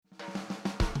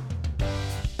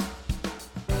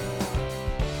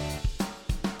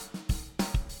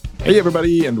Hey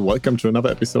everybody, and welcome to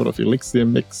another episode of Elixir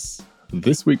Mix.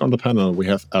 This week on the panel we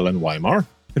have Alan Weimar.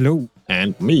 Hello.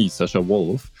 And me, Sasha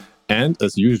Wolf. And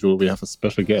as usual, we have a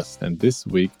special guest. And this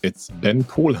week it's Ben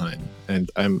Polheim. And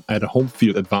I'm at a home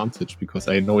field advantage because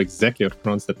I know exactly how to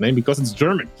pronounce that name because it's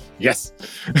German. Yes.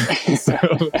 So,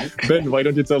 Ben, why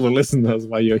don't you tell the listeners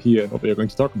why you're here and what we're going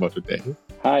to talk about today?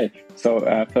 Hi. So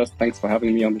first, thanks for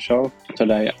having me on the show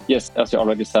today. Yes, as you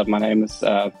already said, my name is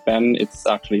Ben. It's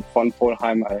actually von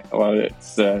Polheim.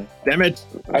 Damn it.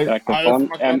 I like the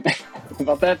fun.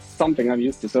 But that's something I'm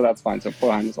used to, so that's fine. So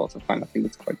Polheim is also fine. I think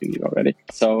it's quite unique already.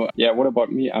 So yeah, what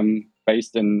about me? I'm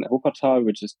based in Wuppertal,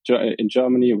 which is in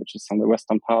Germany, which is on the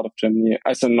western part of Germany.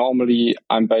 So normally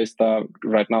I'm based there.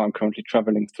 Right now I'm currently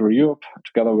traveling through Europe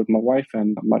together with my wife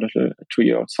and my little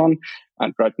 2-year-old son.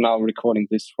 And right now recording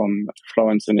this from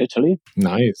Florence in Italy.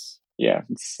 Nice. Yeah.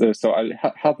 So I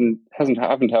haven't had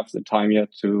the time yet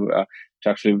to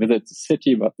actually visit the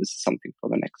city, but this is something for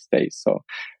the next day. So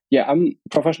yeah, I'm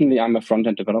a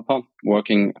front-end developer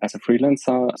working as a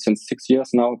freelancer since 6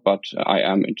 years now, but I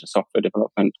am into software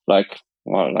development I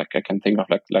can think of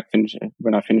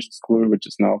when I finished school, which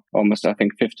is now almost, I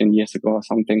think, 15 years ago or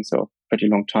something. So pretty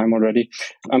long time already.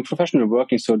 I'm professionally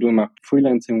working, so doing my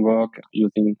freelancing work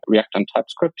using React and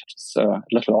TypeScript, which is a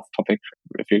little off topic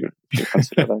if you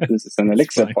consider that this is an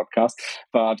Elixir podcast.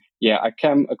 But yeah, I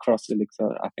came across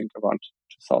Elixir, I think, around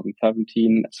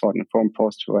 2017. I saw it in a forum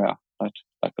post where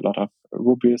like a lot of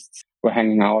Rubyists were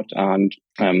hanging out, and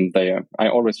I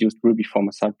always used Ruby for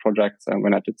my side projects. And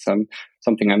when I did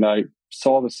something, and I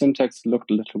saw the syntax looked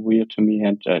a little weird to me,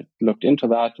 and looked into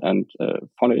that and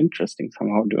found it interesting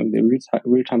somehow, doing the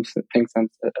real-time things and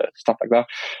stuff like that.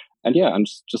 And yeah, and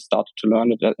just started to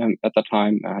learn it at the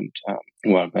time, and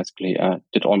basically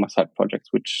did all my side projects,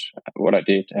 which what I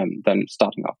did, and then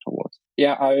starting afterwards.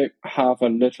 Yeah, I have a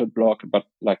little blog, but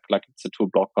like it's a 2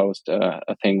 blog post,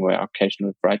 a thing where I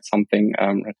occasionally write something.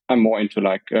 I'm more into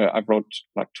I wrote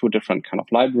 2 different kind of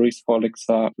libraries for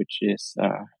Elixir, which is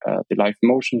the Live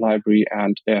Motion library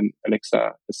and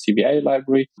Elixir the CVA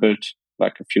library. Built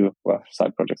like a few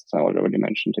side projects I already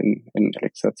mentioned in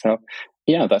Elixir itself.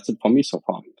 Yeah, that's it for me so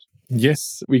far.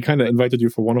 Yes, we kind of invited you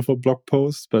for one of our blog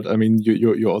posts, but I mean,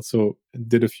 you also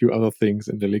did a few other things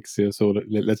in Elixir, so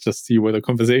let's just see where the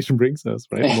conversation brings us,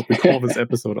 right? What we call this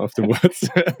episode afterwards.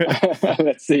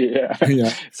 Let's see,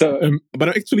 yeah. So, but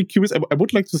I'm actually curious. I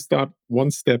would like to start one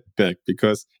step back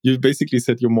because you basically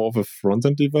said you're more of a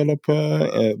front-end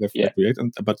developer with React,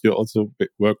 but you also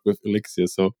work with Elixir.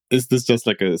 So, is this just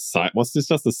like a side? Was this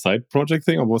just a side project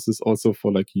thing, or was this also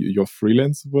for like your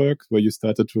freelance work where you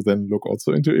started to then look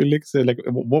also into Elixir? Like,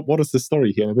 what is the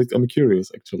story here? I'm curious,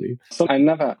 actually. So, I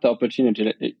never had the opportunity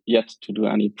yet to do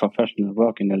any professional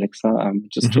work in Elixir.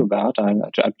 Just too bad. I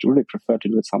really prefer to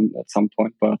do it at some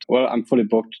point, but I'm fully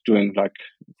booked doing like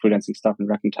freelancing stuff in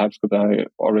React and TypeScript.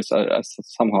 I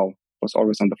somehow was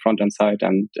always on the front end side,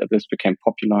 and this became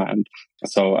popular, and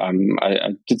so I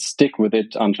did stick with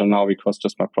it until now because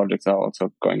just my projects are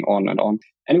also going on and on.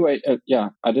 Anyway,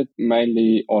 I did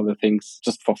mainly all the things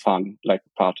just for fun, like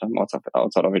part-time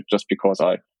outside of it, just because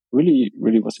I really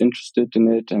was interested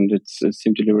in it, and it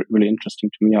seemed really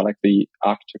interesting to me. I like the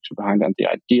architecture behind it and the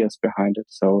ideas behind it.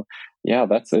 So yeah,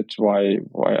 that's it. Why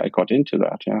I got into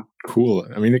that. Yeah. Cool.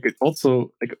 I mean, it's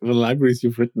also like the libraries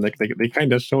you've written, like they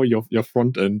kind of show your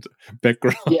front end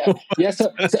background. Yeah.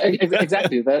 So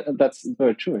exactly. That's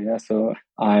very true. Yeah. So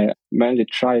I mainly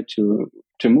try to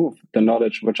move the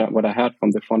knowledge what I had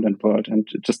from the front end world and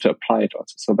just to apply it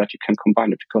also, so that you can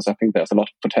combine it, because I think there's a lot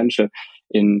of potential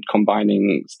in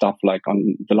combining stuff like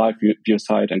on the live view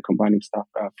side and combining stuff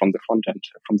from the front end,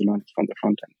 from the learning from the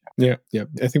front end. Yeah.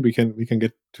 I think we can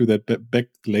get to that back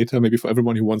later. Maybe for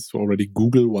everyone who wants to already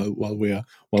Google while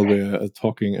we're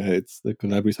talking, it's the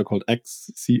libraries are called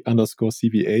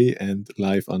X_CVA and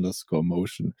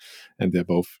Live_Motion, and they're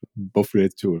both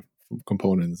related to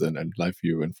components and live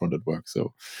view and front end work.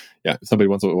 So yeah, if somebody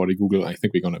wants to already Google, I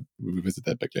think we're gonna revisit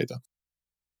that back later.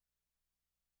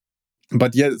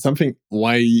 But yeah, something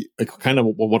kind of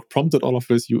what prompted all of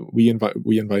this, we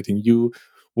inviting you,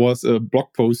 was a blog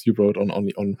post you wrote on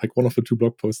like one of the 2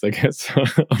 blog posts, I guess,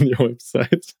 on your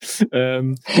website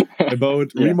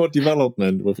about remote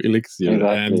development with Elixir.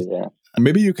 Exactly, and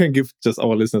maybe you can give just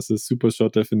our listeners a super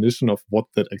short definition of what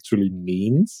that actually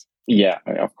means. Yeah,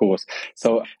 of course.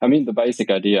 So, I mean, the basic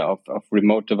idea of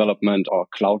remote development or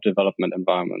cloud development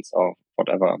environments, or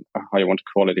whatever, how you want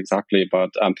to call it exactly. But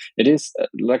it is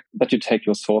like that you take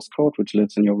your source code, which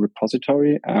lives in your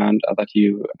repository, and that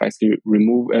you basically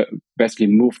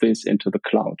move this into the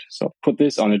cloud. So put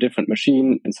this on a different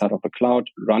machine inside of the cloud,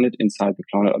 run it inside the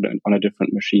cloud on a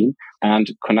different machine, and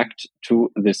connect to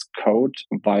this code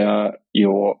via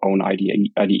your own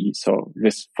IDE. So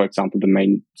this, for example, the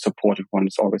main supported one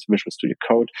is always Visual Studio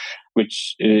Code,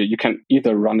 which you can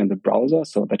either run in the browser,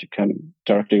 so that you can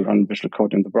directly run Visual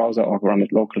Code in the browser, or run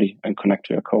it locally and connect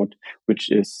to your code,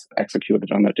 which is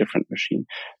executed on a different machine.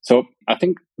 So I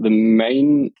think the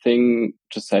main thing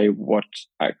to say what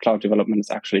cloud development is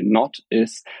actually not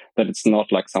is that it's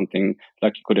not like something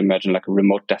like you could imagine, like a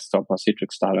remote desktop or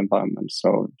Citrix style environment.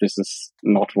 So this is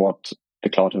not what the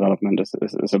cloud development is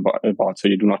about. So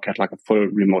you do not get like a full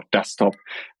remote desktop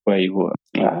where you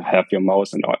have your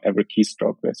mouse and every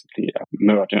keystroke basically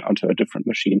mirrored onto a different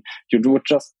machine. You would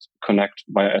just connect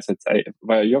via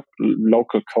your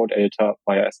local code editor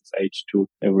via SSH to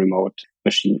a remote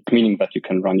machine, meaning that you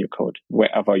can run your code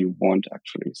wherever you want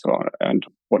actually. So, and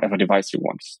whatever device you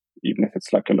want, even if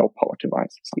it's like a low power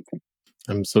device or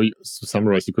something. So to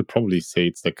summarize, you could probably say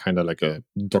it's like kind of like a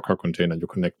Docker container you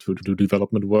connect to do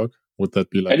development work. Would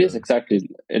that be like? It is exactly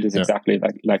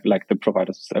like the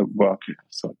providers work.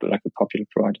 So like the popular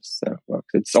providers work.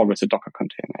 It's always a Docker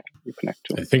container you connect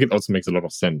to. I think it also makes a lot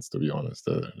of sense, to be honest.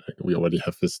 We already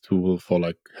have this tool for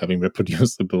like having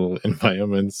reproducible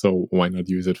environments, so why not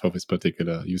use it for this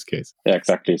particular use case? Yeah,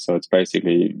 exactly. So it's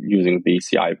basically using the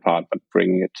CI part, but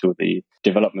bringing it to the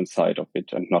development side of it,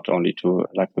 and not only to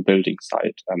like the building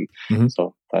side.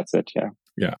 So that's it. Yeah.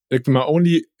 Yeah, like my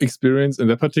only experience in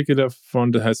that particular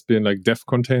front has been like dev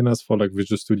containers for like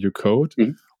Visual Studio Code,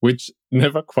 which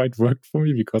never quite worked for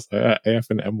me because I have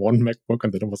an M1 MacBook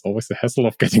and then it was always the hassle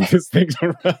of getting this thing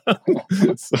to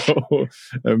run. So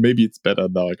maybe it's better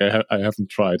now. Like I haven't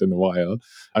tried in a while.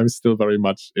 I'm still very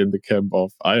much in the camp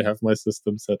of I have my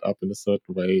system set up in a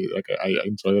certain way. Like I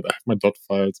enjoy it. I have my dot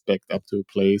files backed up to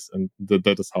a place, and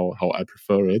that is how I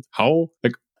prefer it. How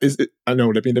like. Is it? I know.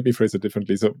 Let me phrase it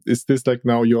differently. So, is this like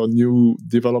now your new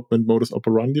development modus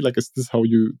operandi? Like, is this how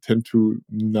you tend to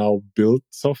now build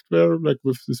software, like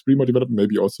with this remote development,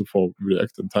 maybe also for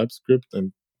React and TypeScript,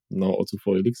 and now also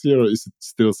for Elixir? Or is it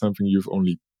still something you've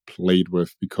only played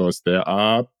with because there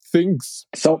are things?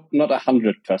 So, not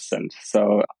 100%.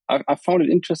 So, I found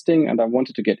it interesting, and I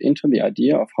wanted to get into the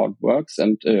idea of how it works,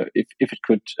 and if it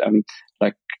could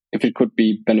if it could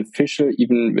be beneficial,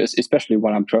 even especially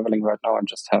when I'm traveling right now. I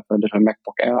just have a little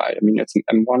MacBook Air. I mean, it's an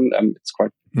M1. It's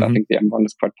quite. I think the M1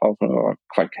 is quite powerful or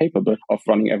quite capable of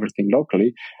running everything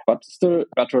locally. But still,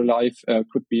 battery life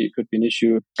could be an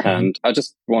issue. And I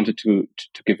just wanted to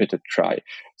give it a try.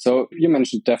 So you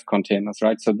mentioned dev containers,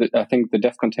 right? So I think the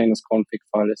dev containers config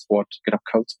file is what GitHub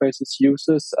Codespaces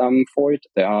uses for it.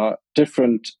 There are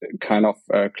different kind of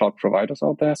cloud providers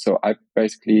out there. So I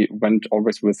basically went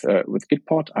always with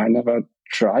Gitpod. I never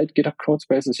tried GitHub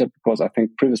Codespaces yet because I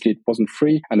think previously it wasn't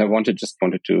free, and I just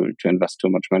wanted to invest too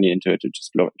much money into it.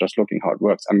 Just looking how it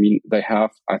works. I mean, I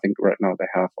think right now they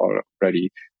have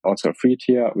already also a free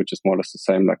tier, which is more or less the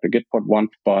same like the Gitpod one.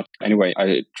 But anyway,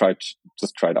 I tried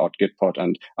out Gitpod,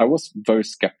 and I was very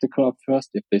skeptical at first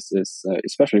if this is,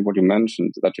 especially what you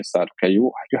mentioned, that you said, okay,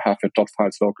 you have your dot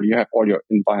files locally, you have all your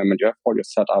environment, you have all your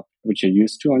setup, which you're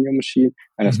used to on your machine,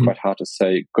 and it's quite hard to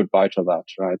say goodbye to that,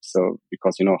 right? So,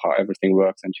 because you know how everything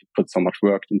works and you put so much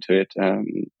work into it.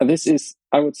 This is,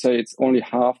 I would say, it's only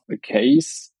half the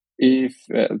case if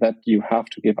that you have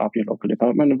to give up your local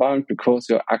development environment, because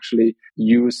you actually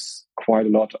use quite a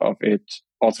lot of it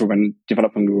also when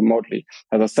developing remotely.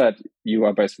 As I said, you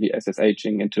are basically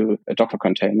SSHing into a Docker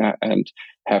container and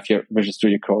have your Visual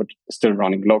Studio Code still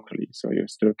running locally. So you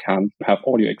still can have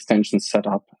all your extensions set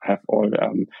up, have all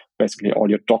basically all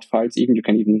your dot files. You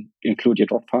can even include your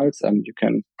dot files, and you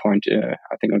can point,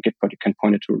 I think on Gitpod, you can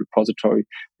point it to a repository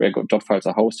where dot files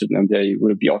are hosted, and they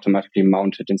will be automatically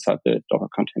mounted inside the Docker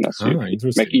container. So you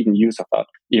can make even use of that.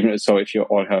 Even so, if you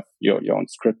all have your own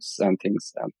scripts and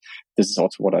things, this is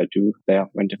also what I do there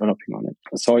when developing on it.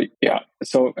 So yeah,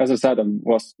 so as I said, I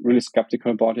was really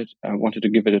skeptical about it. I wanted to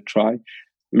give it a try.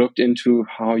 Looked into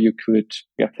how you could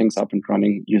get things up and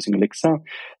running using Elixir.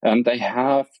 And they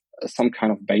have some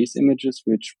kind of base images,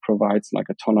 which provides like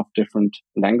a ton of different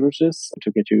languages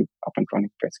to get you up and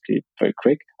running basically very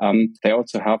quick. They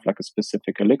also have like a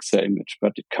specific Elixir image,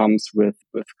 but it comes with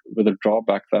a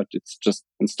drawback that it's just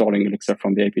installing Elixir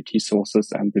from the apt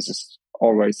sources. And this is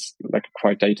always like a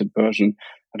quite dated version.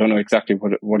 I don't know exactly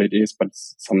what it is, but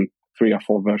it's some 3 or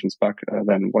 4 versions back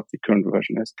than what the current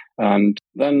version is. And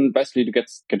then basically to get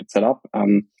it set up,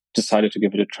 decided to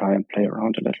give it a try and play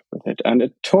around a little with it. And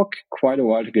it took quite a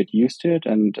while to get used to it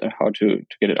and how to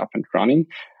get it up and running.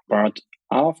 But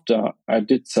after I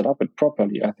did set up it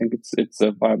properly, I think it's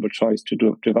a viable choice to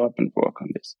do development work on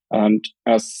this. And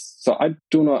so I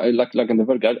do not like in the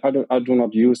work, I do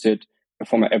not use it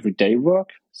for my everyday work,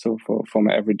 so for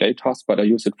my everyday tasks, but I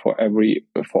use it for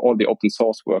all the open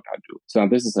source work I do. So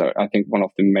this is, I think, one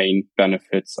of the main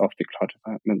benefits of the cloud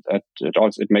development.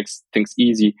 It makes things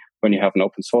easy when you have an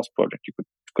open source project. You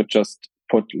could just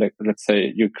put, like, let's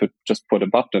say you could just put a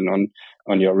button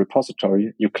on your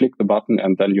repository. You click the button,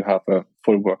 and then you have a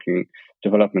full working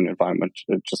development environment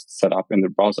just set up in the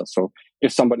browser. So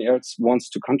if somebody else wants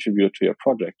to contribute to your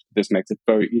project, this makes it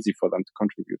very easy for them to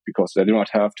contribute, because they do not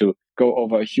have to go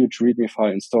over a huge README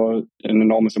file, install an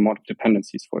enormous amount of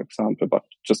dependencies, for example, but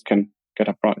just can get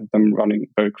them running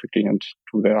very quickly and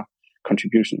do their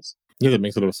contributions. Yeah, that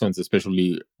makes a lot of sense,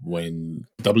 especially when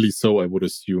doubly so, I would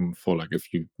assume, for like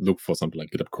if you look for something like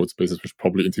GitHub Codespaces, which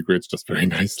probably integrates just very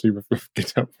nicely with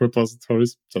GitHub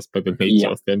repositories, just by the nature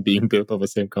of them being built by the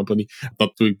same company.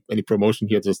 Not doing any promotion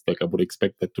here, just like I would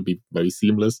expect that to be very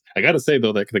seamless. I gotta say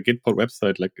though, like the Gitpod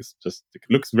website, like it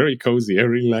looks very cozy. I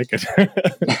really like it.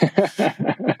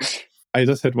 I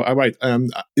just had, all right.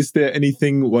 Is there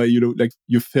anything where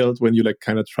you felt when you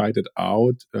kind of tried it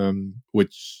out,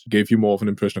 which gave you more of an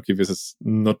impression, okay, this is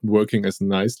not working as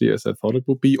nicely as I thought it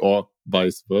would be, or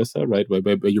vice versa, right?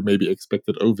 Where you maybe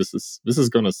expected, oh, this is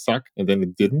gonna suck, and then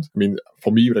it didn't. I mean,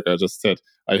 for me, like I just said,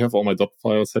 I have all my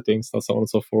 .file settings, and so on and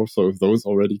so forth. So if those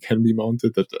already can be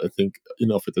mounted, that I think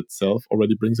in of it itself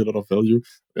already brings a lot of value.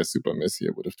 They're super messy.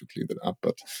 I would have to clean it up,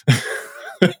 but.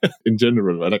 In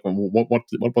general, right? Like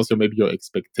what was your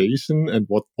expectation, and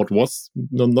what was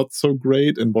not so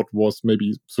great, and what was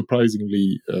maybe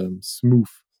surprisingly smooth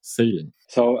sailing?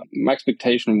 So my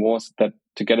expectation was that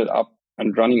to get it up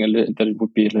and running that it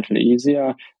would be a little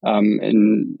easier,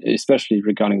 especially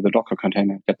regarding the Docker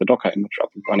container, get the Docker image up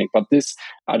and running. But this,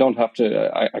 I don't have to,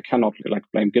 I cannot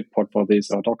blame Gitpod for this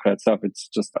or Docker itself. It's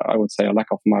just, I would say, a lack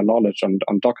of my knowledge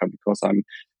on Docker, because I'm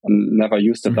never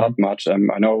used it that much. I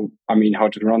know, how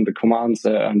to run the commands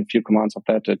and a few commands of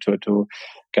that to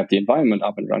get the environment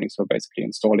up and running. So basically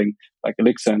installing like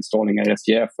Elixir, installing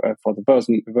ASDF for the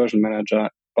version manager.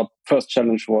 But first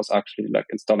challenge was actually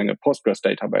installing a Postgres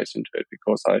database into it,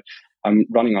 because I'm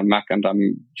running on Mac and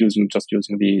I'm using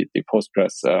the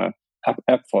Postgres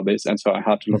app for this. And so I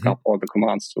had to look up all the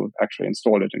commands to actually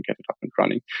install it and get it up and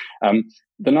running.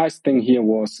 The nice thing here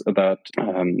was that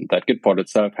Gitpod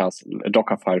itself has a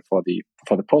Docker file for the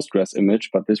Postgres image,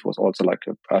 but this was also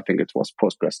I think it was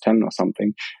Postgres 10 or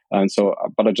something. And so,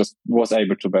 but I just was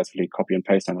able to basically copy and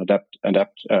paste and adapt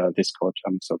this code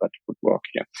so that it would work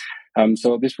here.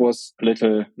 So this was a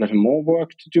little more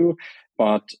work to do,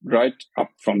 but right up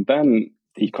from then,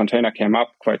 the container came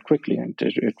up quite quickly, and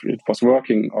it was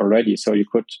working already. So you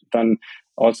could then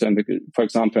also, for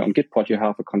example, on Gitpod, you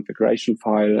have a configuration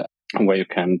file where you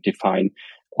can define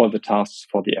all the tasks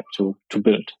for the app to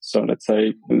build. So let's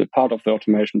say the part of the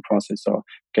automation process or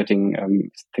getting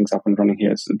things up and running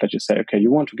here is that you say, okay,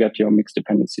 you want to get your mixed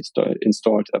dependencies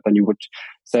installed. Then you would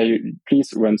say,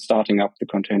 please, when starting up the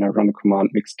container, run the command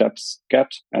mixsteps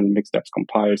get and mixsteps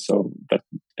compile.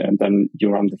 And then you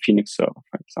run the Phoenix server,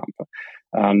 for example.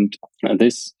 And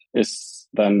this is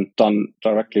then done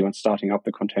directly when starting up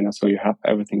the container. So you have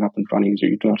everything up and running. So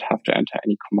you do not have to enter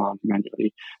any command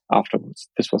manually afterwards.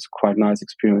 This was a quite nice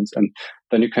experience. And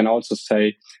then you can also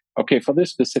say, okay, for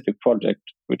this specific project,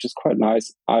 which is quite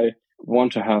nice, I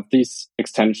want to have these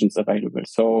extensions available.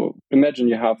 So imagine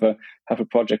you have a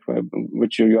project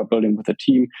which you are building with a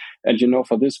team, and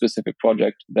for this specific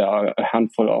project there are a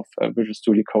handful of Visual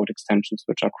Studio Code extensions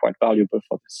which are quite valuable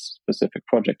for this specific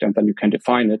project, and then you can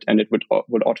define it, and it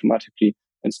would automatically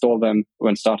install them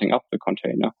when starting up the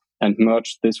container and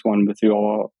merge this one with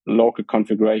your local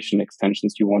configuration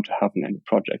extensions you want to have in any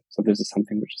project. So this is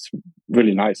something which is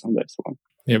really nice on this one.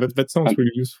 Yeah, that sounds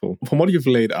really useful. From what you've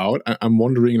laid out, I'm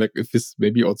wondering if this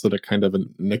maybe also the kind of a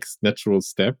next natural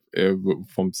step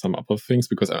from some other things,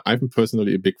 because I'm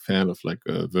personally a big fan of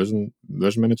a version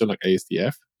manager like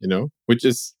ASDF, which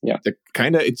is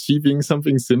kind of achieving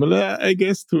something similar, I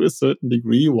guess, to a certain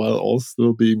degree, while also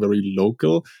still being very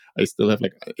local. I still have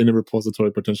in a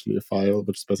repository potentially a file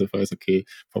which specifies, okay,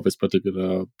 for this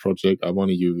particular project, I want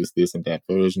to use this and that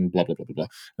version, blah, blah, blah, blah, blah.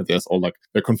 And there's all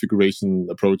the configuration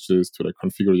approaches to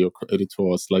configure your editor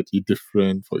slightly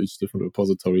different for each different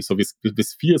repository. So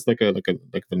this feels like the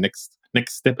next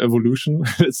next step evolution,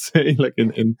 let's say, like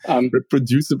in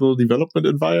reproducible development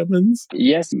environments?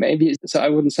 Yes, maybe. So I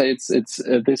wouldn't say it's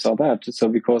this or that. So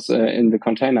because in the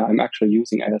container, I'm actually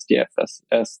using ASDF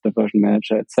as the version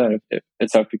manager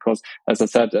itself, because as I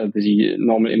said, the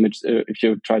normal image, if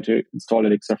you try to install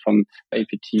Elixir from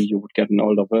APT, you would get an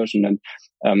older version. And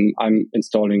I'm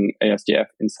installing ASDF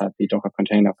inside the Docker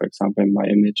container, for example, in my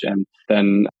image, and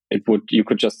then you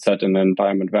could just set an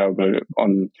environment variable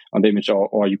on the image,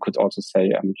 or you could also say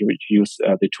you would use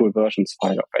the tool versions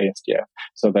file of ASDF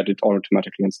so that it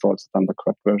automatically installs then the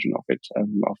correct version of it,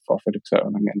 of Elixir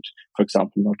Erlang and, for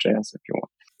example, Node.js if you want.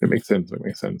 That makes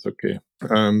sense. Okay.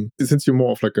 Since you're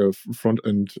more of like a front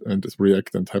end and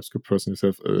React and TypeScript person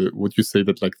yourself, would you say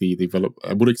that like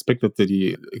I would expect that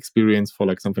the experience for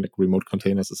like something like remote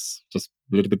containers is just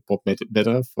a little bit more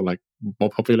better for like more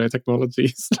popular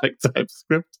technologies like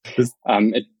TypeScript?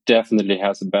 It definitely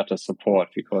has a better support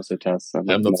because it has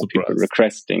more people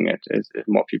requesting it.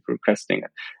 More people requesting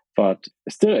it. But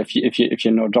still, if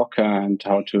you know Docker and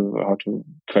how to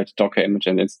create a Docker image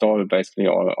and install basically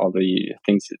all the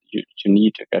things that you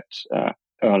need to get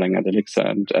Erlang and Elixir,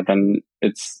 and then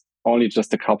it's only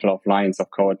just a couple of lines of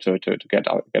code to get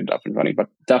it up and running. But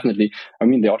definitely, I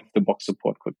mean, the out of the box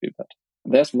support could be better.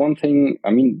 There's one thing,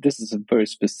 I mean, this is a very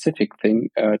specific thing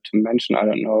to mention. I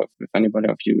don't know if anybody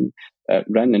of you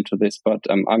ran into this, but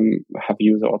I'm a heavy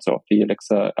user also of the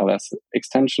Elixir LS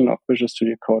extension of Visual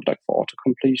Studio Code, like for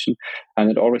auto-completion.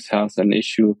 And it always has an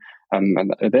issue.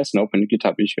 And there's an open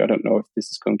GitHub issue. I don't know if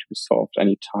this is going to be solved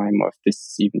anytime or if this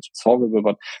is even solvable,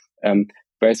 but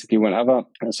basically whenever,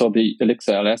 so the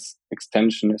Elixir LS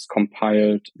extension is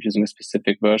compiled using a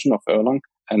specific version of Erlang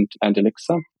and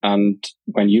Elixir. And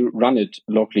when you run it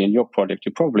locally in your project,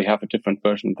 you probably have a different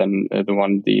version than the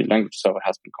one the language server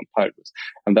has been compiled with.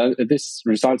 And then this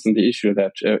results in the issue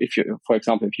that if you, for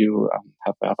example, if you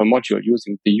have a module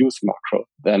using the use macro,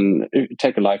 then if you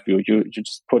take a live view, you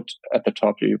just put at the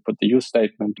top, you put the use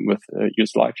statement with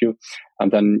use live view,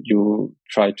 and then you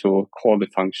try to call the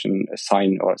function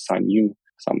assign or assign new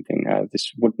something.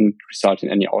 This wouldn't result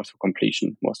in any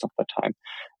auto-completion most of the time.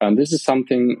 And this is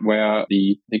something where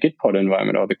the Git pod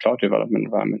environment or the cloud development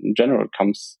environment in general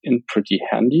comes in pretty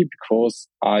handy, because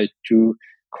I do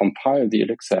compile the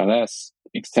Elixir LS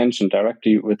extension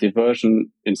directly with the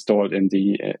version installed in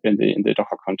the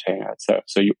Docker container itself.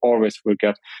 So you always will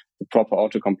get the proper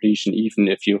auto-completion, even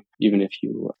if you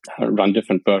run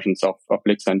different versions of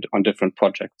Elixir on different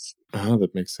projects.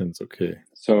 That makes sense. Okay.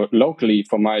 So locally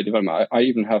for my development, I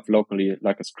even have locally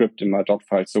like a script in my doc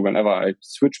file. So whenever I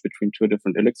switch between two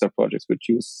different Elixir projects which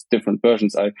use different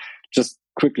versions, I just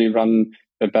quickly run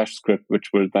a bash script which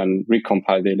will then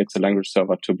recompile the Elixir language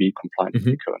server to be compliant with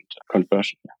the current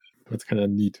version. Yeah. That's kind of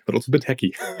neat, but also a bit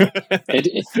hacky.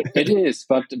 It is,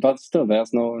 but still,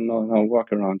 there's no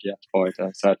workaround yet for it.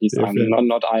 So at least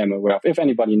I am aware of. If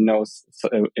anybody knows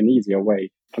an easier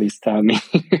way, please tell me.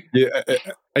 Yeah,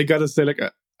 I gotta say, like,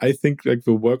 I think like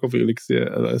the work of the Elixir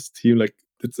LS team, like,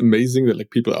 it's amazing that like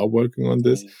people are working on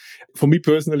this. For me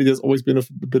personally, there's always been a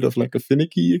bit of like a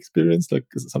finicky experience. Like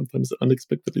sometimes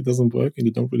unexpectedly doesn't work and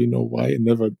you don't really know why, and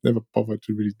never bothered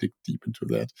to really dig deep into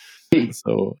that.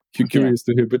 So curious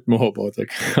to hear a bit more about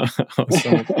like how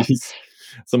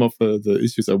some of the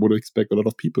issues I would expect a lot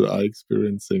of people are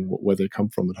experiencing, where they come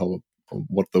from and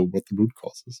what the root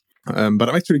cause is. But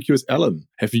I'm actually curious, Alan,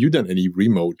 have you done any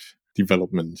remote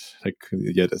development like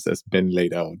yet as Ben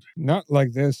laid out? Not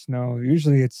like this, no.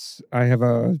 Usually I have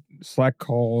a Slack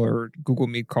call or Google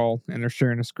Meet call and they're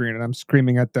sharing a screen and I'm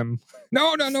screaming at them,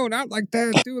 no, not like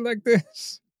that, do it like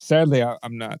this. Sadly,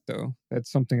 I'm not, though.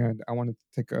 That's something I wanted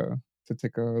to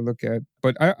take a look at.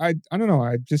 But I don't know,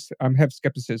 I have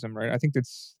skepticism, right? I think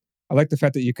I like the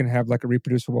fact that you can have like a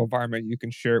reproducible environment. You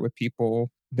can share it with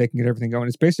people. They can get everything going.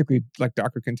 It's basically like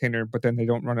Docker container, but then they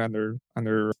don't run on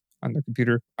their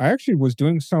computer. I actually was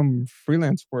doing some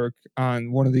freelance work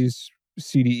on one of these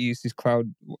CDEs, these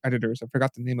cloud editors. I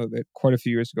forgot the name of it quite a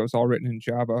few years ago. It's all written in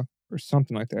Java or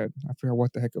something like that. I forgot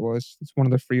what the heck it was. It's one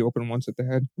of the free open ones that they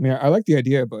had. I mean, I like the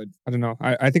idea, but I don't know.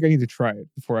 I think I need to try it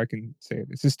before I can say it.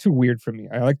 It's just too weird for me.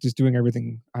 I like just doing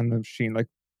everything on the machine. Like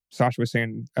Sasha was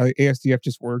saying, ASDF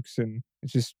just works, and I'm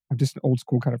just an old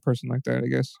school kind of person like that, I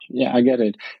guess. Yeah, I get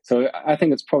it. So I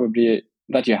think it's probably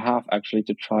that you have actually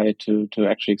to try to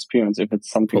actually experience if it's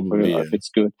something for you, if it's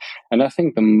good. And I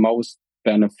think the most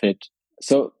benefit,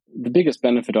 so the biggest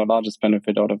benefit or largest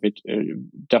benefit out of it,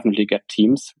 definitely get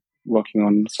teams working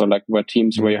on. So like where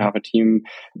you have a team,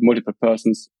 multiple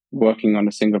persons working on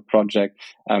a single project,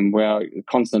 where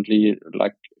constantly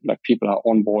like like people are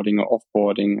onboarding or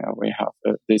offboarding. We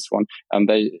have this one, and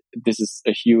this is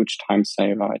a huge time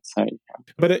saver, I'd say.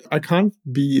 But I can't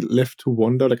be left to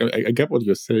wonder. Like I get what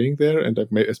you're saying there, and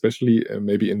especially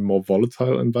maybe in more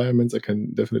volatile environments, I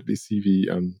can definitely see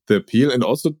the appeal. And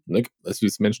also, like as you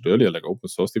mentioned earlier, like open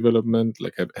source development,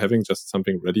 like having just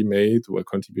something ready made where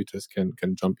contributors can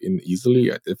jump in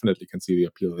easily. I definitely can see the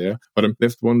appeal there. But I'm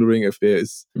left wondering if there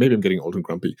is. Maybe I'm getting old and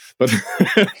grumpy, but,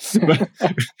 but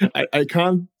I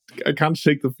can't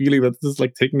shake the feeling that this is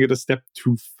like taking it a step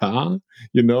too far,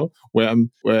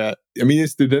 where I mean,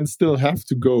 you then still have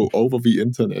to go over the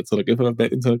internet. So like if I have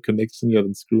that internet connection, yeah,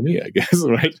 then screw me, I guess,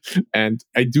 right? And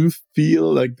I do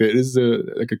feel like there is a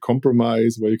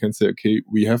compromise where you can say, okay,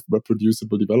 we have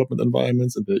reproducible development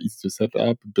environments and they're easy to set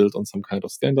up, built on some kind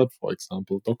of standard, for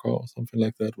example, Docker or something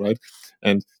like that, right?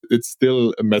 And it's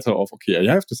still a matter of, okay, you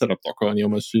have to set up Docker on your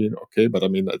machine, okay, but I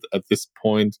mean, at this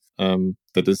point,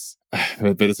 that is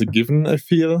a given, I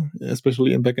feel,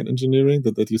 especially in backend engineering,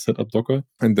 that you set up Docker,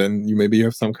 and then you maybe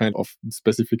have some kind of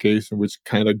specification which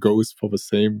kind of goes for the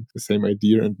same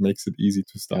idea and makes it easy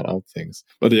to start out things.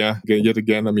 But yeah, yet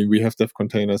again, I mean, we have dev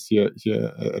containers here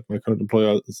at my current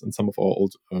employer, and some of our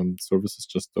old services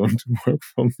just don't work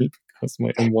for me because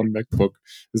my M1 MacBook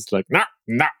is like,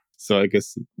 nah. So I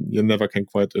guess you never can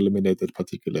quite eliminate that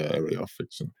particular area of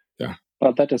friction. Yeah.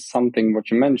 Well, that is something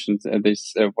what you mentioned,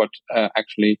 what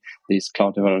actually these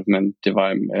cloud development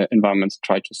environments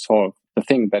try to solve. The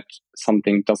thing that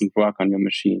something doesn't work on your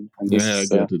machine. And this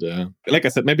I get it, yeah. Like I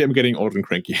said, maybe I'm getting old and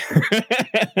cranky.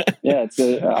 Yeah,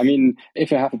 I mean,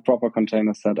 if you have a proper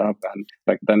container set up,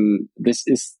 and then this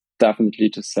is definitely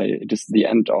to say it is the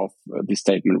end of the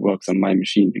statement works on my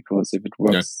machine, because if it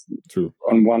works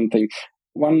on one thing.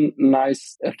 One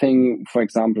nice thing, for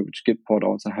example, which Gitport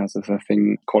also has, is a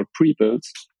thing called pre-builds,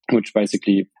 which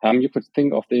basically you could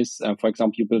think of this, for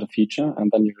example, you build a feature and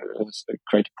then you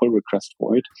create a pull request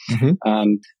for it. Mm-hmm.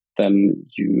 And then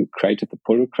you created the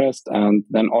pull request, and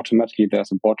then automatically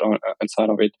there's a bot inside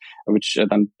of it which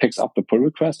then picks up the pull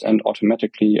request and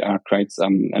automatically creates a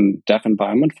dev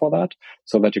environment for that,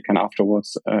 so that you can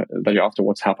afterwards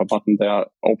have a button there,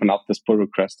 open up this pull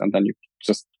request, and then you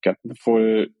just get the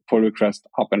full pull request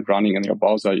up and running in your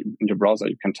browser.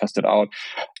 You can test it out.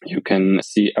 You can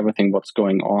see everything what's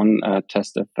going on,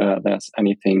 test if there's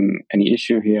any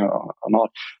issue here or not.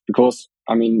 Because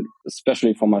I mean,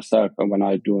 especially for myself, when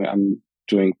I'm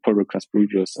doing pull request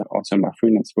reviews also in my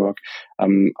freelance work,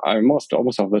 almost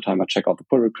of the time I check out the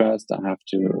pull request. I have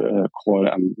to call,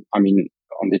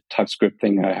 on the TypeScript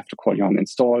thing, I have to call yarn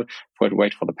install for it to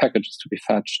wait for the packages to be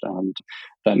fetched, and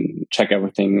then check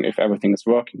everything if everything is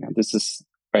working. And this is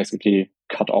basically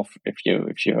cut off if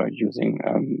you're using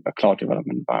a cloud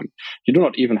development environment. You do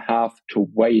not even have to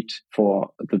wait for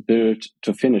the build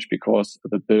to finish, because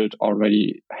the build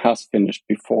already has finished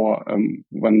before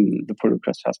when the pull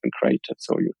request has been created.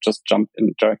 So you just jump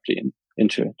directly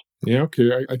into it. Yeah,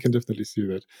 okay, I can definitely see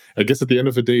that. I guess at the end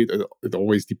of the day, it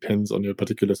always depends on your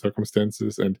particular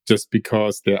circumstances. And just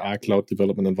because there are cloud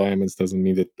development environments doesn't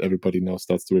mean that everybody now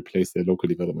starts to replace their local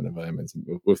development environments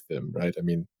with them, right? I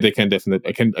mean, they can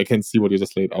definitely, I can see what you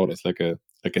just laid out as like a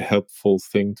helpful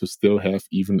thing to still have,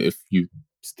 even if you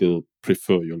still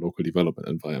prefer your local development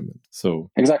environment. So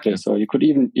exactly. Yeah. So you could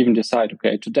even decide,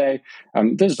 okay, today,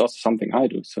 this is also something I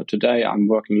do. So today I'm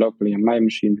working locally on my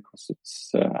machine because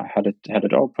it's I had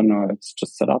it open, or it's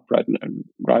just set up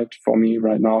right for me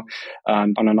right now.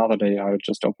 And on another day, I would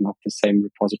just open up the same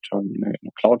repository in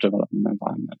a cloud development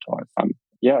environment. Or if I'm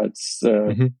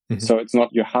so it's not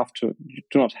you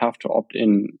do not have to opt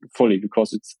in fully,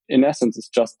 because it's in essence it's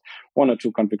just one or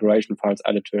two configuration files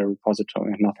added to a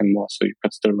repository and nothing more. So you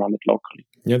could still run it locally.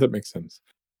 Yeah, that makes sense.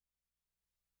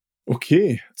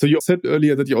 Okay, so you said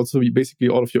earlier that you also basically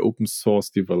all of your open source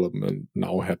development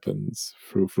now happens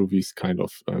through these kind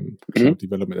of cloud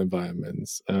development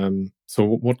environments. So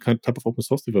what type of open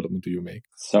source development do you make?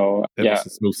 So that was a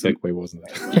smooth segue, wasn't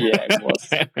it? Yeah, it was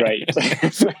great.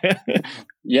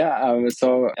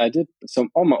 So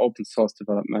all my open source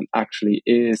development actually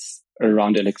is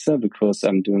around Elixir, because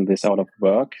I'm doing this out of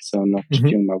work, so not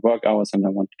during my work hours, and I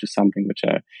want to do something which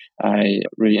I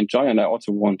really enjoy, and I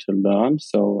also want to learn.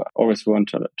 So I always want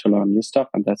to learn new stuff,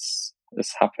 and that's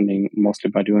is happening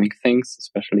mostly by doing things,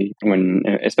 especially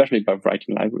by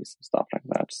writing libraries and stuff like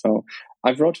that. So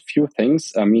I've wrote a few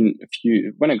things. I mean,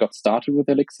 when I got started with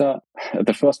Elixir,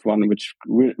 the first one, which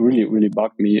really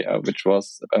bugged me, which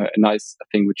was a nice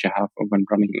thing which you have when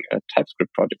running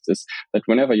TypeScript projects, is that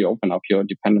whenever you open up your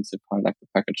dependency file, like the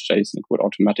package JSON, it would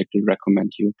automatically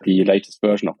recommend you the latest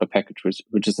version of the package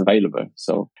which is available.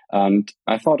 So, and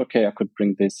I thought, okay, I could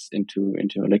bring this into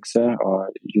Elixir or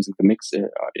using the mix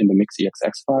in the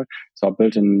mix.exx file. So I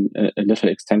built in a little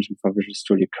extension for Visual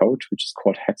Studio Code, which is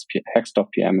called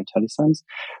hex.pm IntelliSense,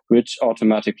 which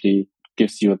automatically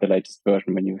gives you the latest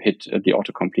version when you hit the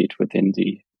autocomplete within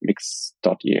the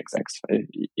mix.exx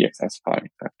file,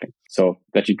 exactly. So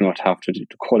that you do not have to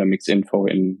call a mix info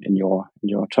in your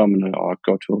terminal or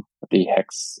go to the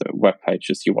hex webpage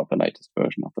to see what the latest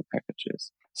version of the package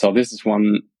is. So this is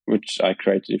one which I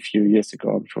created a few years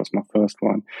ago, which was my first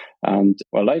one. And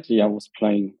well, lately I was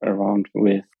playing around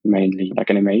with mainly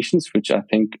like animations, which I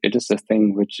think it is a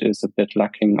thing which is a bit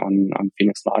lacking on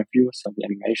Phoenix Live View. So the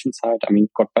animation side, I mean,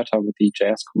 got better with the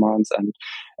JS commands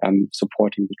and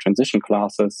supporting the transition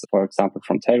classes, for example,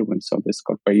 from Tailwind. So this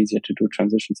got way easier to do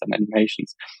transitions and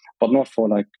animations, but not for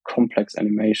like complex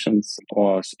animations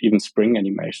or even Spring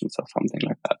animations or something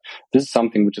like that. This is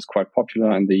something which is quite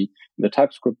popular in the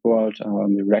TypeScript world,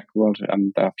 in the React world,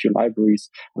 and there are a few libraries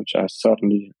which I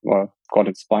certainly got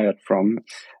inspired from.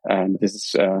 And this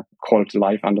is called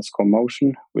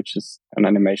live_motion, which is an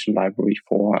animation library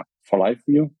for live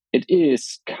view. It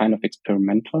is kind of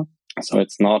experimental. So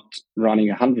it's not running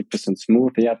 100%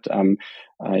 smooth yet.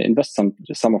 I invest some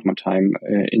of my time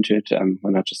into it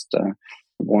when I just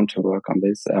want to work on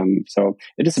this. So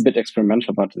it is a bit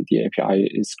experimental, but the API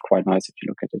is quite nice if you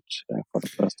look at it for the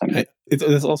first time.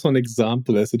 There's also an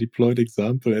example as a deployed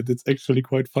example, and it's actually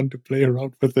quite fun to play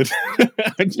around with it.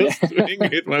 I'm just doing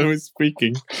it while we're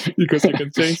speaking because you can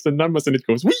change the numbers and it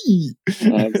goes wee.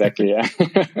 Exactly. Yeah.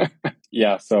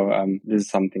 Yeah. So this is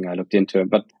something I looked into,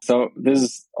 but so this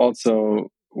is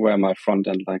also where my front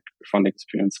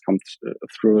experience comes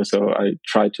through. So I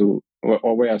try to,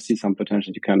 or where I see some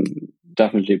potential, you can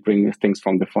definitely bring things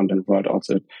from the front end world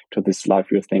also to this live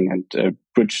view thing and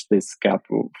bridge this gap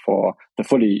for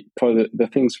the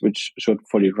things which should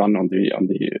fully run on the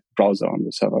browser, on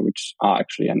the server, which are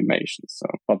actually animations. So,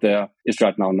 but there is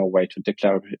right now no way to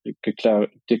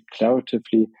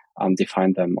declaratively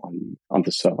define them on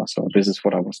the server. So this is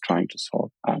what I was trying to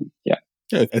solve.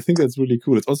 Yeah, I think that's really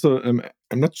cool. It's also, I'm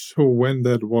not sure when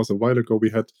that was. A while ago, we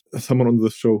had someone on the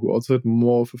show who also had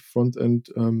more of a front-end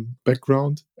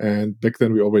background. And back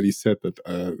then, we already said that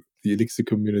the Elixir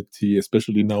community,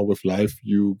 especially now with live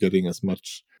view getting as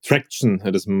much traction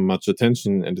and as much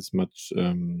attention and as much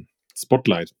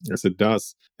spotlight as it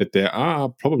does, that there are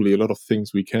probably a lot of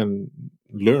things we can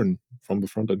learn from the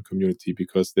front-end community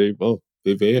because they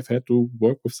have had to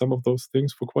work with some of those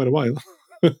things for quite a while.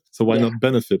 So why not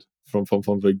benefit from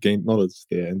the gained knowledge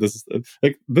there? And this is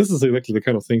exactly the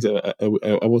kind of things I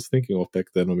was thinking of back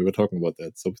then when we were talking about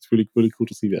that. So it's really, really cool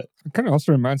to see that. It kind of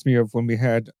also reminds me of when we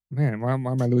had, why am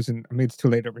I losing? I mean, it's too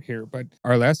late over here, but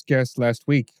our last guest last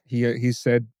week, he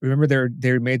said, remember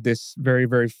they made this very,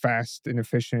 very fast and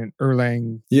efficient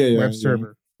Erlang web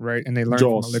server, right? And they learned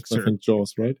from Elixir. I think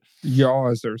JAWS, right?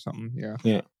 JAWS or something, yeah.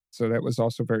 Yeah. So that was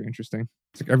also very interesting.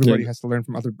 It's like everybody has to learn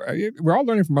from other. We're all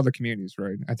learning from other communities,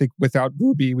 right? I think without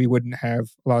Ruby, we wouldn't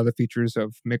have a lot of the features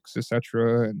of Mix,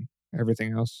 etc., and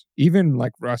everything else. Even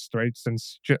like Rust, right?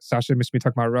 Since Sasha missed me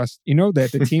talking about Rust, you know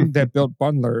that the team that built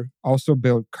Bundler also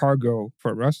built Cargo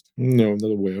for Rust. No, I'm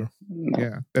not aware.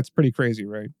 Yeah, that's pretty crazy,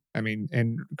 right? I mean,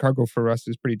 and Cargo for Rust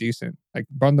is pretty decent. Like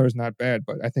Bundler is not bad,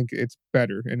 but I think it's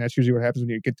better, and that's usually what happens when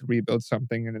you get to rebuild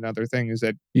something. And another thing is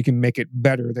that you can make it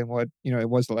better than what it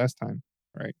was the last time.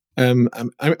 Right. I'm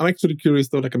actually curious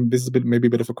though. Like, this is maybe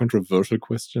a bit of a controversial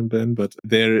question, Ben, but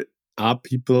there are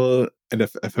people, and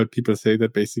I've heard people say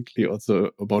that basically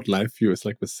also about live view is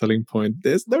like the selling point.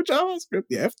 There's no JavaScript.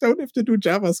 You don't have to do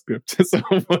JavaScript. So,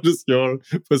 what is your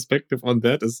perspective on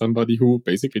that as somebody who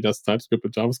basically does TypeScript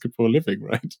and JavaScript for a living,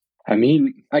 right? I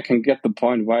mean, I can get the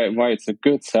point why it's a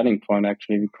good selling point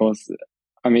actually, because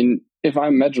I mean, if I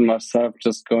imagine myself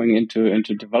just going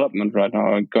into development right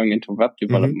now, or going into web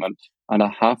development, and I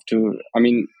have to, I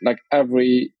mean, like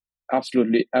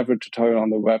absolutely every tutorial on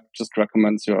the web just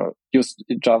recommends you use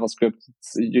JavaScript.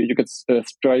 You get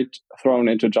straight thrown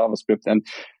into JavaScript, and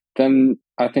then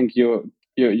I think you're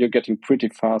getting pretty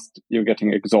fast. You're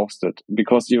getting exhausted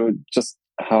because you just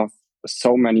have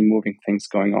so many moving things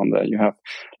going on there. You have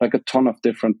like a ton of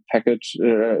different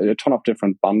a ton of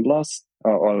different bundlers.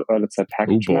 Or let's say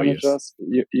package managers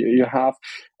you have,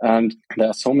 and there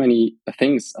are so many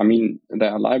things. I mean, there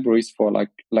are libraries for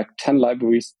like 10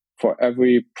 libraries for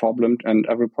every problem, and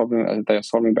every problem they are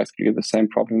solving basically the same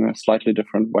problem in a slightly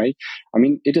different way. I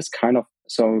mean, it is kind of,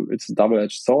 so it's a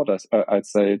double-edged sword. I'd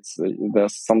say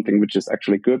there's something which is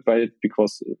actually good by it,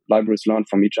 because libraries learn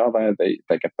from each other, they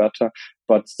get better,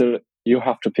 but still you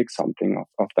have to pick something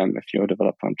of them if you're a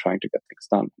developer and trying to get things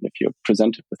done. If you're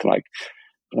presented with like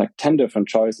 10 different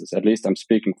choices, at least I'm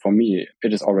speaking for me,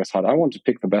 it is always hard. I want to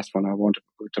pick the best one. I want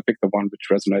to pick the one which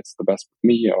resonates the best with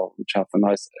me, or which has a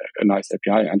nice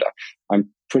API. And I'm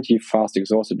pretty fast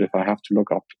exhausted if I have to look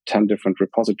up 10 different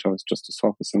repositories just to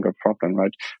solve a single problem,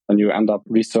 right? Then you end up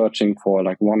researching for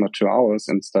like 1 or 2 hours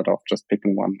instead of just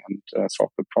picking one and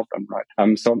solve the problem,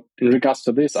 right? So in regards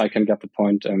to this, I can get the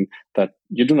point that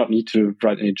you do not need to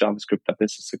write any JavaScript, that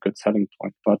this is a good selling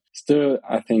point. But still,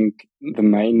 I think the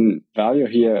main value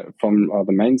here or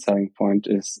the main selling point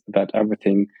is that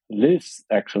everything lives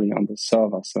actually on the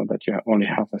server, so that you only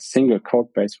have a single code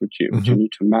base which you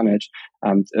need to manage,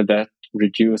 and that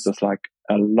reduces like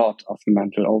a lot of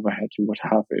mental overhead you would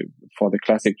have for the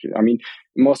classic. I mean,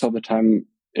 most of the time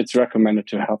it's recommended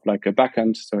to have like a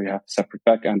backend, so you have a separate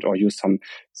backend, or use some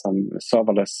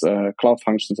serverless cloud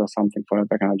functions or something for a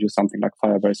backend. I use something like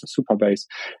Firebase or Supabase,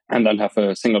 and then have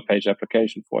a single page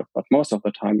application for it. But most of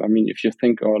the time, I mean, if you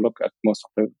think or look at most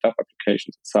of the web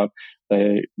applications itself,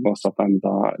 most of them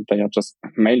they are just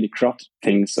mainly CRUD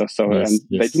things.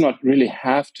 They do not really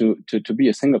have to be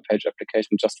a single page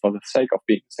application just for the sake of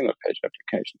being a single page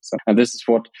application. So, and this is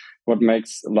what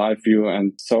makes live view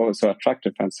and so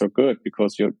attractive and so good,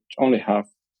 because you only have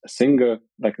a single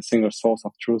source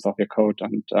of truth of your code,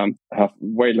 and have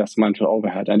way less mental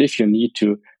overhead. And if you need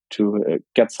to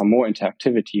get some more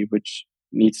interactivity, which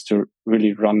needs to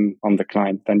really run on the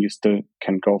client, then you still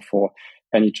can go for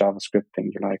any JavaScript thing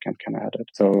you like and can add it.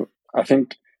 So I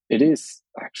think it is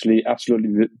actually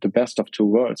absolutely the best of two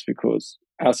worlds, because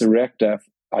as a React dev,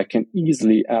 I can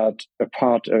easily add a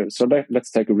part. So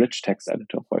let's take a rich text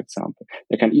editor, for example.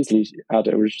 You can easily add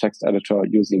a rich text editor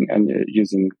using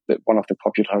one of the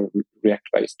popular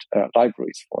React-based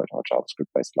libraries for it, or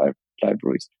JavaScript-based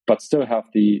libraries, but still have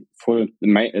the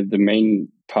main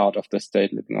part of the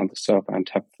state living on the server, and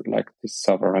have like this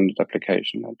server-rendered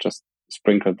application, and just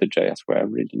sprinkle the JS where I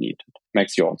really need it.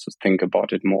 Makes you also think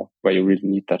about it more, where you really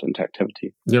need that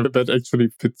interactivity. Yeah, that actually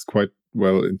fits quite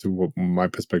well into my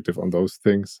perspective on those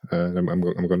things. I'm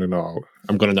gonna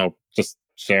now just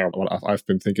share what I've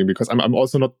been thinking, because I'm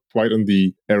also not quite in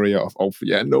the area of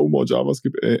no more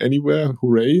JavaScript anywhere,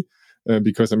 hooray!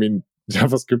 Because I mean,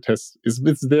 JavaScript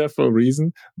it's there for a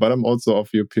reason, but I'm also of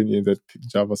the opinion that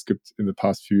JavaScript in the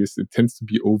past few years, it tends to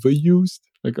be overused,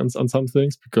 like on some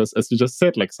things, because as you just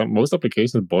said, like most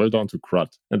applications boil down to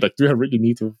CRUD, and like, do I really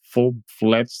need a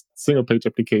full-fledged single-page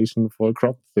application for a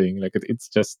CRUD thing? Like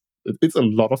it's a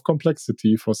lot of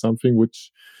complexity for something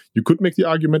which you could make the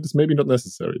argument is maybe not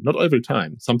necessary. Not every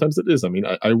time. Sometimes it is. I mean,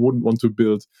 I wouldn't want to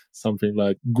build something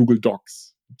like Google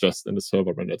Docs just in a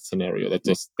server rendered scenario.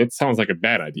 That sounds like a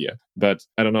bad idea. But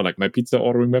I don't know, like my pizza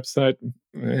ordering website,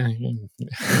 do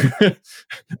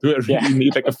I really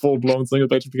need like a full-blown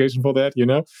single-page application for that, you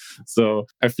know? So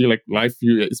I feel like Live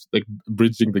View is like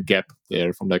bridging the gap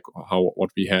there from like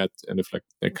what we had, and if like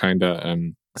a kind of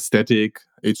static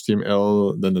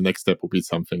HTML, then the next step will be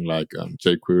something like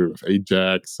jQuery with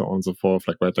Ajax, so on and so forth,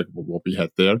 like what we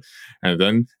had there. And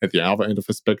then at the other end of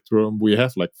the spectrum, we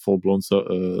have like full-blown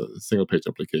single-page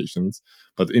applications.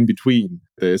 But in between,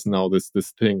 there is now this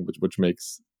thing which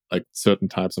makes like certain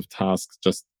types of tasks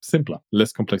just simpler,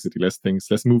 less complexity, less things,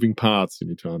 less moving parts you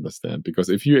need to understand. Because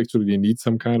if you actually need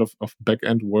some kind of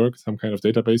back-end work, some kind of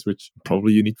database, which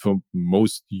probably you need for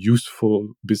most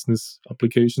useful business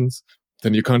applications,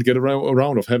 then you can't get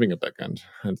around of having a backend.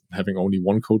 And having only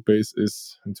one code base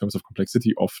is, in terms of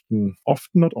complexity, often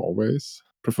not always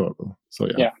preferable. So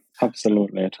yeah,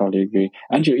 absolutely, I totally agree.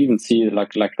 And you even see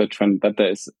like the trend that there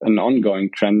is an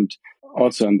ongoing trend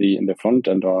also in the front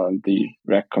end or in the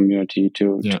React community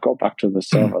to go back to the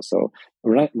server. So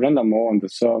render more on the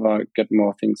server, get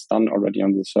more things done already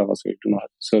on the server,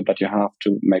 so that you have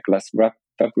to make less web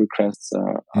requests.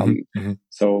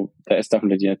 So there is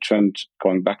definitely a trend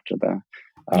going back to there.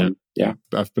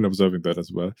 I've been observing that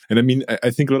as well. And I mean, I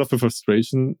think a lot of the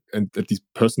frustration, and at least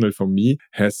personally for me,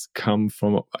 has come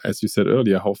from, as you said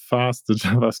earlier, how fast the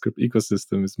JavaScript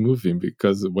ecosystem is moving.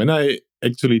 Because when I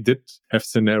actually did have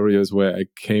scenarios where I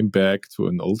came back to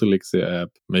an old Elixir app.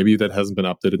 Maybe that hasn't been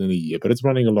updated in a year, but it's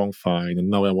running along fine. And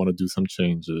now I want to do some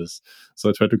changes. So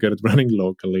I try to get it running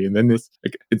locally. And then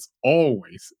it's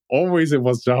always it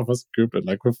was JavaScript and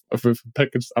like with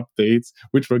package updates,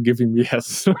 which were giving me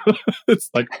hassle. It's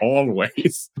like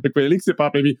always. Like my Elixir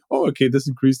part, maybe, okay, this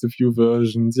increased a few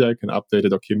versions. Yeah, I can update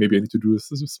it. Okay, maybe I need to do a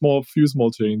few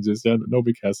small changes. Yeah, no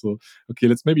big hassle. Okay,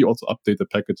 let's maybe also update the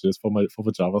packages for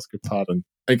the JavaScript part. And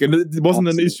again, it wasn't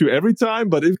an issue every time,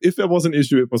 but if there was an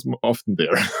issue, it was often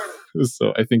there.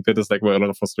 So I think that is like where a lot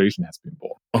of frustration has been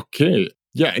born. Okay.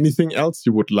 Yeah. Anything else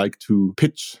you would like to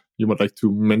pitch? You would like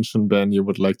to mention, Ben? You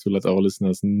would like to let our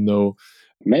listeners know?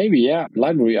 Maybe, yeah.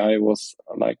 Library I was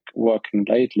like working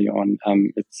lately on.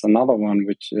 It's another one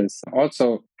which is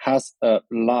also has a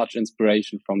large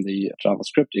inspiration from the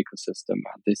JavaScript ecosystem.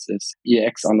 This is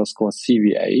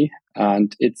EX_CVA,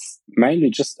 and it's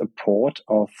mainly just a port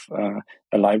of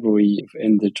a library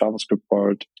in the JavaScript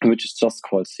world, which is just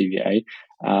called CVA.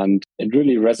 And it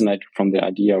really resonated from the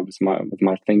idea with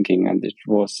my thinking, and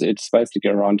it's basically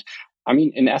around. I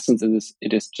mean, in essence,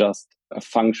 it is just a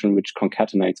function which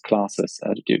concatenates classes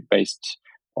based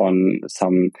on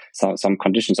some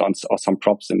conditions or some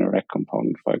props in a rect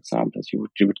component. For example, you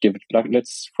would give it like,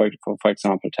 let's for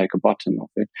example take a button of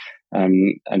it,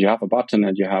 and you have a button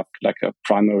and you have like a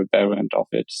primary variant of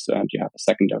it, and you have a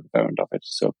secondary variant of it.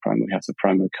 So primary has a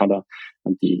primary color,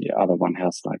 and the other one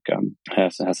has like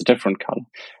has a different color.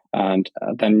 And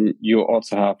then you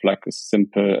also have like a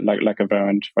simple, like a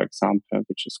variant, for example,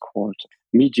 which is called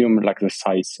medium, like the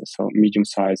size. So medium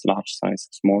size, large size,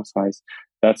 small size.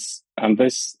 This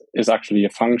is actually a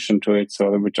function to it,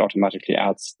 so which automatically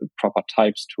adds the proper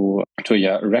types to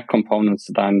your rect components.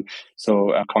 Then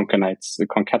concatenates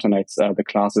the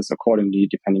classes accordingly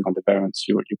depending on the variants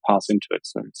you pass into it.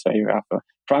 So let's say you have a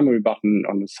primary button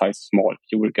on the size small,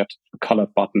 you will get a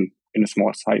colored button in a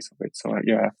small size of it, so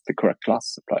you have the correct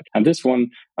classes applied. And this one,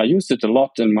 I used it a lot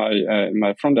in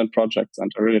my front end projects,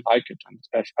 and I really like it. And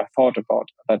I thought about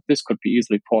that this could be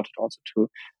easily ported also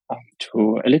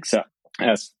to Elixir.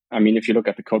 As I mean, if you look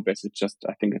at the code base,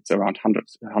 I think it's around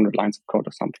 100 lines of code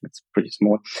or something. It's pretty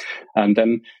small. And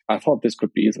then I thought this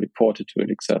could be easily ported to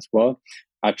Elixir as well.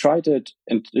 I tried it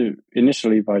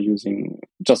initially by using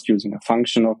a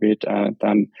function of it, and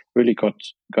then really got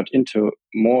into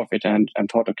more of it and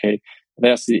thought, okay,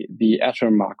 there's the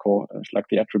attr macro, like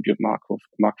the attribute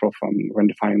macro from when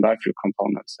defining live view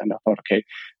components. And I thought, okay,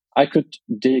 I could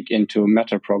dig into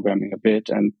meta programming a bit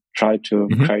and try to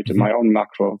create my own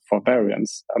macro for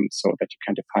variants, so that you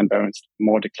can define variants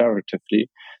more declaratively.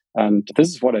 And this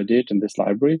is what I did in this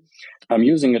library. I'm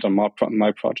using it on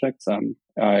my projects.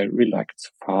 I really like it so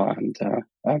far, and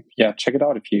check it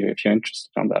out if you're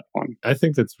interested on that one. I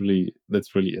think that's really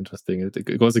interesting.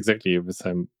 It goes exactly with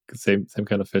same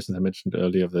kind of fashion I mentioned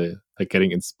earlier. Like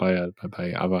getting inspired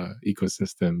by other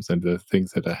ecosystems and the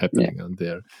things that are happening on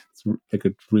there.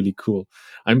 It's really cool.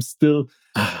 I still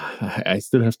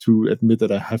have to admit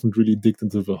that I haven't really digged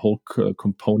into the whole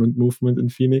component movement in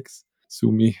Phoenix. Sue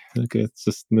me. Okay, it's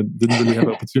just didn't really have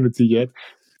an opportunity yet.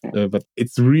 But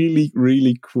it's really,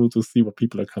 really cool to see what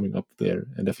people are coming up there.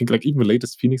 And I think like even the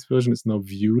latest Phoenix version is now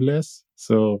viewless.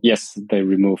 So yes, they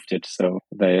removed it. So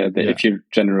if you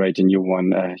generate a new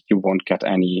one, you won't get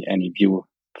any view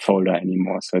folder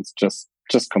anymore. So it's just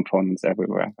components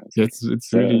everywhere. Yeah,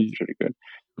 it's really good.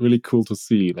 Really cool to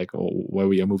see like where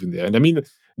we are moving there. And I mean,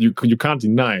 you can't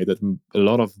deny that a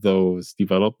lot of those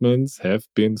developments have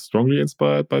been strongly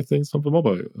inspired by things from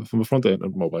the front end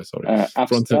and mobile.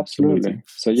 Absolutely.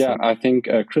 So I think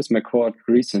Chris McCord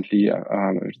recently,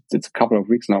 it's a couple of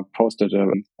weeks now, posted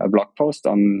a blog post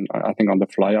on the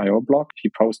Fly.io blog. He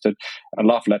posted a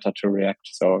love letter to React,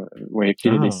 so where he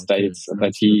clearly states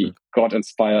that he got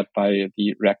inspired by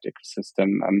the React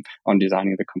ecosystem on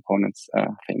designing the components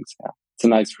things. Yeah. It's a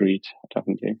nice read,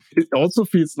 definitely. It also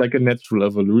feels like a natural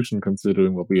evolution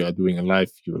considering what we are doing in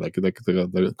live view, like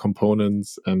the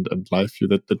components and live view.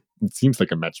 That it seems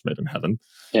like a match made in heaven.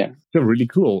 Yeah, really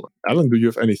cool. Alan, do you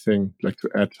have anything like to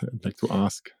add, like to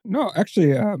ask? No,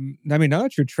 actually, I mean, now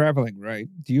that you're traveling, right?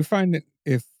 Do you find that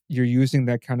if you're using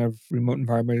that kind of remote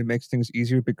environment, it makes things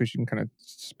easier because you can kind of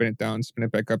spin it down, spin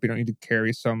it back up. You don't need to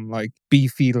carry some like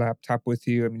beefy laptop with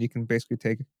you. I mean, you can basically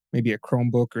take maybe a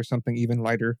Chromebook or something even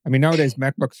lighter. I mean, nowadays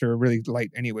MacBooks are really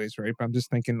light anyways, right? But I'm just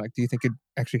thinking, like, do you think it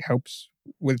actually helps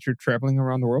with your traveling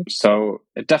around the world? So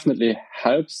it definitely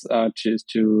helps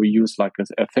to use like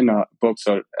a thinner book.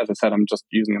 So as I said, I'm just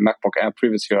using a MacBook Air.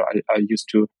 Previous year, I used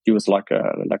to use like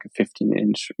a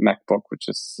 15-inch MacBook, which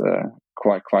is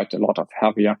quite a lot of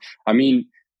heavier. I mean,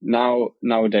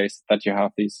 nowadays that you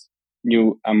have these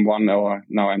new M1 or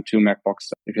now M2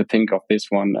 MacBooks, if you think of this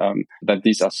one, that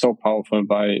these are so powerful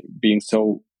by being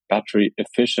so battery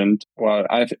efficient. Well,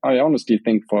 I honestly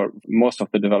think for most of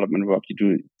the development work you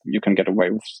do, you can get away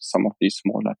with some of these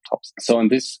small laptops. So,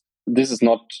 and this is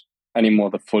not anymore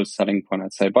the full selling point,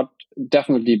 I'd say, but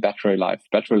definitely battery life.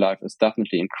 Battery life is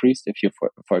definitely increased if you,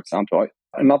 for example,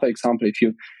 another example, if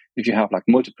you have like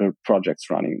multiple projects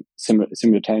running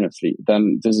simultaneously,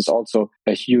 then this is also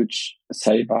a huge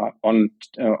saver on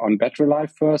battery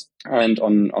life first and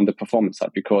on the performance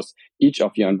side, because each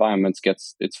of your environments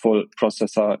gets its full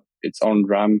processor, its own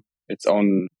RAM, its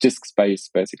own disk space.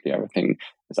 Basically, everything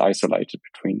is isolated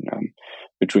between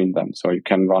them, so you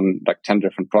can run like 10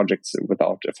 different projects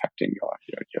without affecting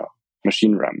your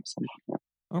machine RAM or something. Yeah.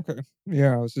 Okay.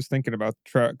 Yeah, I was just thinking about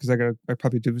because I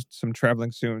probably do some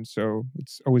traveling soon, so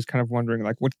it's always kind of wondering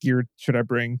like what gear should I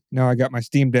bring? Now I got my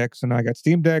Steam Deck, so now I got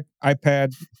Steam Deck,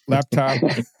 iPad, laptop.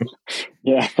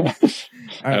 Yeah.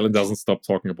 Alan doesn't stop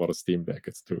talking about a Steam Deck.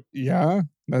 It's true. Yeah,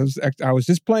 I was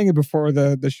just playing it before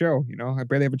the show. I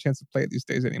barely have a chance to play it these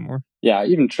days anymore. Yeah, I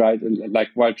even tried, like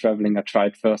while traveling, I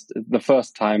tried the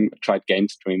first time I tried game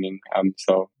streaming.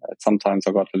 So sometimes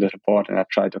I got a little bored and I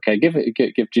tried, okay, give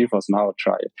GeForce Now a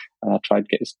try. And I tried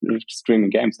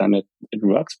streaming games and it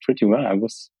works pretty well. I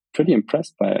was pretty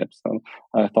impressed by it. So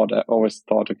I always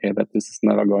thought, okay, that this is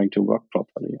never going to work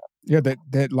properly. Yeah,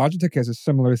 that Logitech has a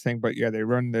similar thing, but yeah, they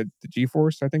run the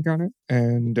GeForce, I think, on it.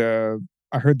 And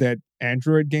I heard that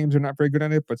Android games are not very good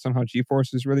on it, but somehow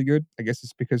GeForce is really good. I guess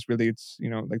it's because really it's,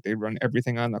 like they run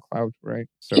everything on the cloud, right?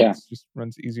 So it just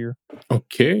runs easier.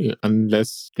 Okay,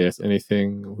 unless there's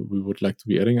anything we would like to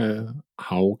be adding,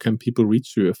 how can people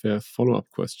reach you if they have follow-up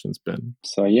questions, Ben?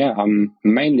 So yeah, I'm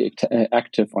mainly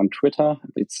active on Twitter.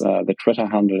 It's the Twitter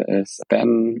handle is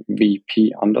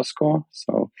benvp_,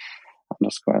 so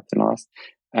underscore at the last.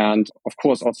 And of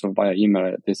course also via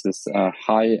email. This is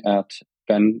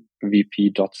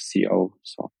hi@benvp.co.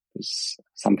 So this is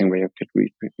something where you could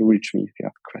reach me if you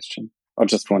have a question or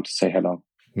just want to say hello.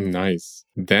 Nice.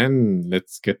 Then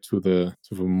let's get to the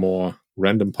more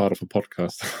random part of the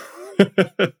podcast.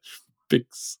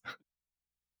 Picks.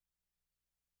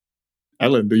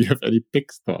 Alan, do you have any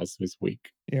picks for us this week?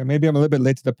 Yeah, maybe I'm a little bit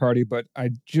late to the party, but I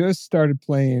just started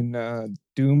playing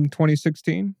Doom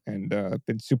 2016 and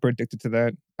been super addicted to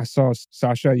that. I saw,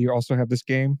 Sasha, you also have this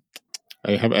game.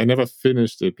 I never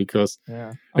finished it because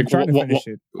I'm trying to finish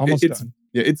it. Almost done.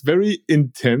 Yeah, it's very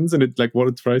intense, and what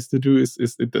it tries to do is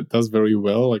it does very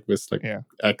well, like with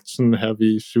action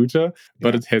heavy shooter,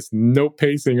 but it has no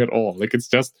pacing at all. Like it's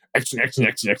just action. I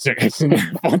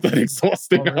found that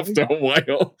exhausting after a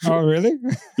while. Oh, really?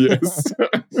 Yes.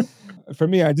 For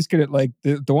me, I just get it like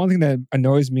the one thing that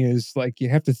annoys me is like you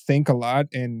have to think a lot,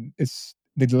 and it's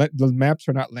the maps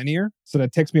are not linear, so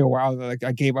that takes me a while. Like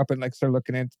I gave up and started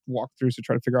looking at walkthroughs to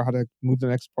try to figure out how to move the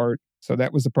next part. So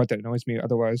that was the part that annoys me.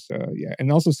 Otherwise,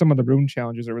 and also some of the rune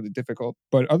challenges are really difficult.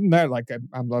 But other than that, like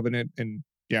I'm loving it. And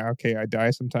okay, I die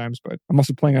sometimes, but I'm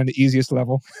also playing on the easiest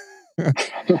level.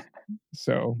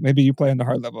 So maybe you play on the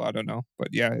hard level. I don't know, but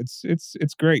yeah, it's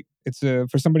great. It's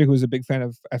for somebody who's a big fan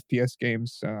of FPS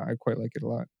games. I quite like it a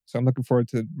lot. So I'm looking forward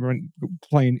to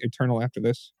playing Eternal after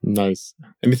this. Nice.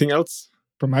 Anything else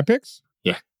for my picks?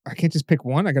 Yeah, I can't just pick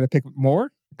one. I got to pick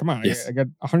more. Come on, yes. I got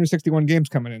 161 games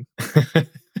coming in.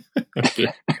 Okay.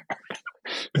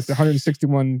 That's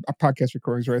 161 podcast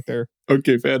recordings right there.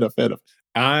 Okay, fair enough.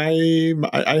 I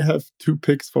have two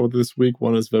picks for this week.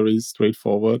 One is very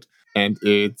straightforward, and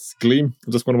it's Gleam.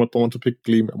 I just want to pick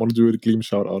Gleam. I want to do a Gleam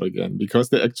shout out again because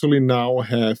they actually now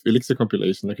have Elixir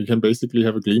compilation. Like you can basically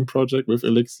have a Gleam project with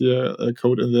Elixir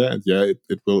code in there, and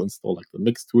it will install like the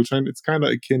mixed toolchain. It's kind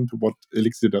of akin to what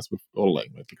Elixir does with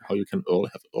Erlang, right? Like how you can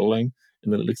have Erlang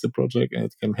in an Elixir project, and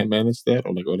it can manage that,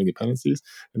 or like Erlang dependencies.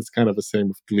 And it's kind of the same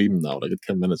with Gleam now. Like it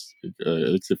can manage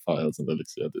Elixir files and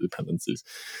Elixir dependencies.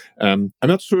 I'm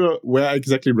not sure where I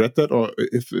exactly read that, or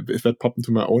if that popped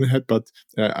into my own head, but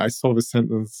I saw the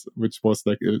sentence which was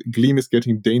like, Gleam is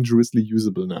getting dangerously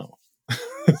usable now.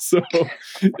 So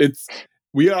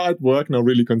we are at work now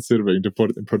really considering to put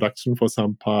it in production for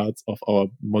some parts of our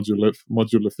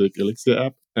monolithic Elixir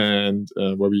app, and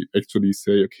where we actually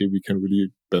say, okay, we can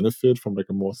really benefit from like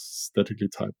a more statically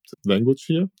typed language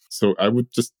here. So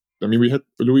we had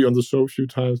Louis on the show a few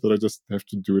times, but I just have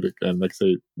to do it again. Like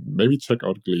say, maybe check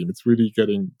out Gleam. It's really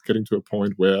getting to a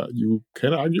point where you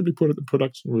can arguably put it in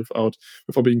production without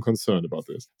being concerned about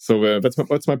this. So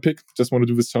that's my pick. Just want to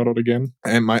do this shout out again.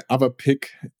 And my other pick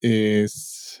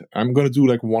is I'm going to do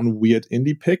like one weird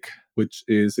indie pick, which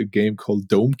is a game called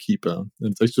Dome Keeper.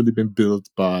 And it's actually been built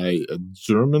by a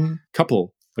German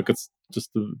couple. Like it's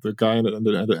just the guy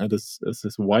and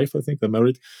his wife, I think they're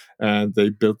married, and they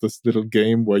built this little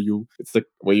game where you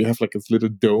have like this little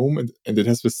dome, and it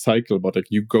has this cycle, but like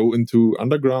you go into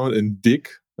underground and dig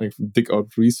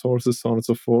out resources, so on and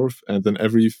so forth, and then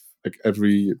every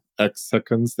X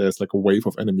seconds there's like a wave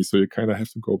of enemies, so you kind of have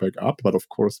to go back up, but of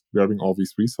course grabbing all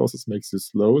these resources makes you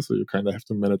slow, so you kind of have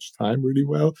to manage time really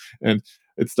well. And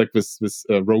it's like this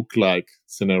roguelike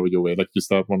scenario where like you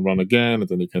start one run again, and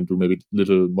then you can do maybe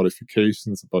little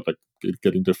modifications about like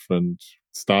getting different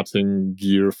starting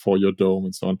gear for your dome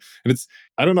and so on. And it's,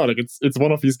 I don't know, like it's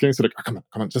one of these games where like, oh,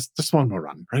 come on, just one more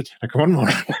run, right? Like one more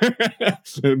run.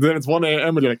 And then it's 1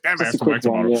 a.m. and you're like, damn, I have to work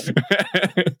tomorrow.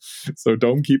 So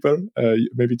Dome Keeper,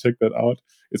 maybe check that out.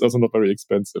 It's also not very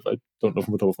expensive. I don't know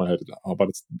from the top of my head, but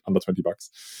it's under $20.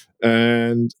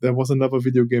 And there was another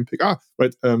video game pick.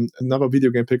 Another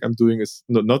video game pick I'm doing is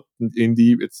not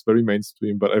indie. It's very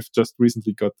mainstream, but I've just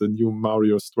recently got the new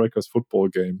Mario Strikers football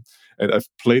game. And I've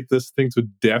played this thing to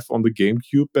death on the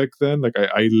GameCube back then. Like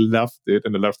I loved it,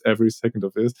 and I loved every second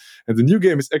of it. And the new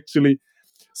game is actually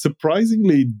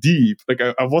surprisingly deep. Like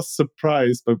I was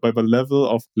surprised by the level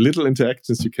of little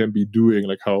interactions you can be doing,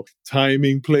 like how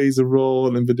timing plays a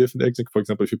role in the different actions. For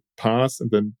example, if you pass and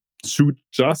then shoot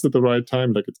just at the right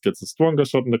time, like it gets a stronger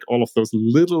shot, and like all of those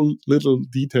little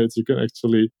details you can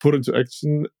actually put into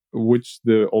action, which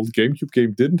the old GameCube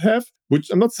game didn't have, which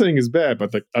I'm not saying is bad,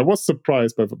 but like I was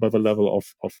surprised by the level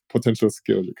of potential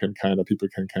skill people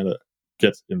can kind of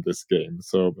get in this game.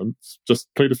 So I'm just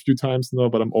played a few times now,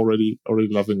 but I'm already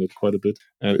loving it quite a bit.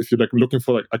 And if you're like looking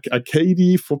for like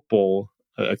arcadey football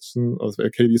action or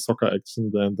arcadey soccer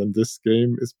action, then this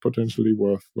game is potentially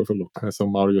worth a look. So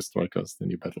Mario Strikers, the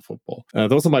new Battle Football.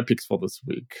 Those are my picks for this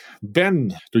week.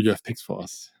 Ben, do you have picks for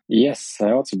us? Yes,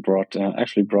 I also brought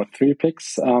 3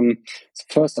 picks. So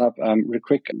first up, real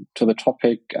quick to the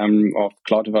topic of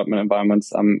cloud development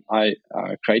environments. I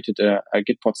created a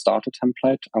Gitpod starter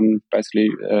template, basically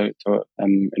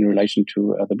in relation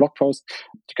to the blog post.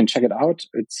 You can check it out.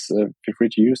 It's feel free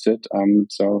to use it.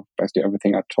 So basically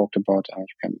everything I talked about,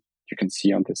 you can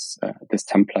see on this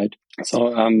template.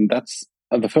 So that's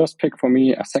the first pick for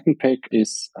me. A second pick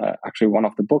is actually one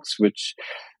of the books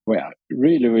where I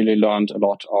really learned a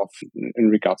lot of in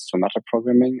regards to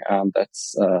metaprogramming.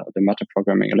 That's the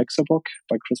Metaprogramming Elixir book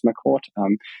by Chris McCord.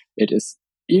 It is,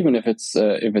 even if it's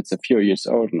a few years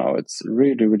old now, it's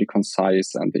really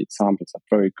concise, and the examples are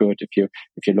very good if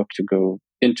you look to go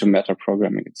into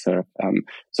metaprogramming itself.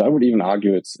 So I would even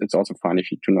argue it's also fine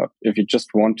if you just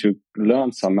want to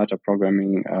learn some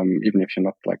metaprogramming, even if you're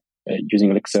not like using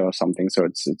Elixir or something. So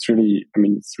it's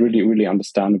really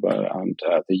understandable, and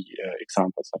the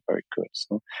examples are very good.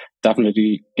 So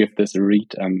definitely give this a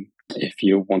read if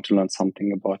you want to learn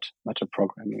something about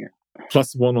metaprogramming.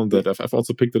 +1 on that. I've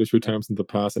also picked it a few times in the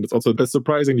past, and it's also a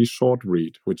surprisingly short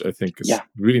read, which I think is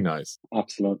really nice.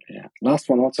 Absolutely, yeah. Last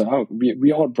one also.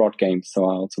 We all brought games, so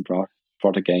I also brought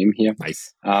a game here.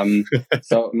 Nice.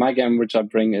 So my game which I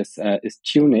bring is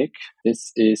Tunic.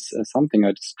 This is something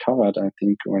I discovered, I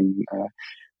think, when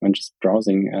just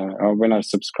browsing or when I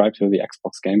subscribed to the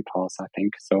Xbox Game Pass, I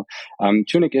think. So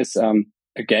Tunic is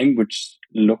a game which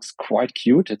looks quite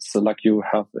cute. It's like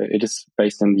it is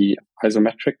based in the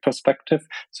isometric perspective.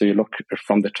 So you look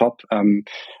from the top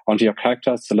onto your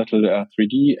character. It's a little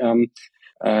 3D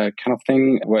kind of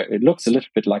thing where it looks a little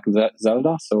bit like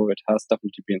Zelda. So it has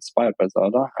definitely been inspired by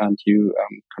Zelda, and you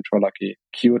control like a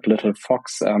cute little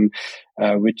fox,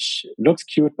 which looks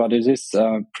cute, but it is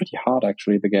pretty hard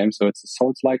actually, the game. So it's a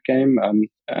Souls-like game,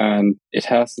 and it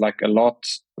has like a lot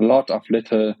of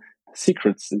little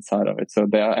secrets inside of it. So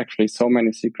there are actually so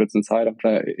many secrets inside of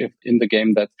in the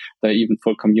game that there are even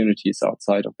full communities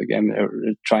outside of the game. They're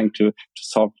trying to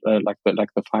solve like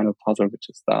the final puzzle, which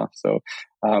is there. So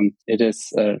it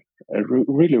is a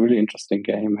really interesting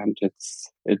game, and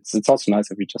it's also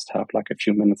nice if you just have like a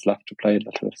few minutes left to play a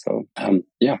little. So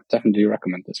definitely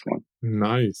recommend this one.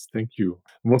 Nice, thank you.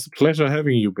 It was a pleasure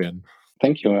having you, Ben.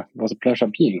 Thank you. It was a pleasure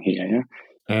being here. Yeah.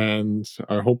 And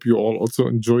I hope you all also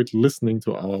enjoyed listening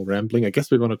to our rambling. I guess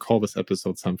we're going to call this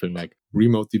episode something like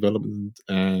Remote Development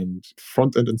and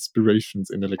Front-End Inspirations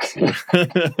in Elixir.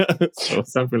 So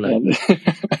something like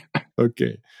that.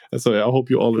 Okay. So I hope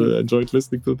you all enjoyed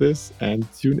listening to this, and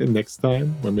tune in next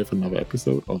time when we have another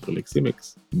episode of Elixir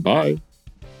Mix. Bye.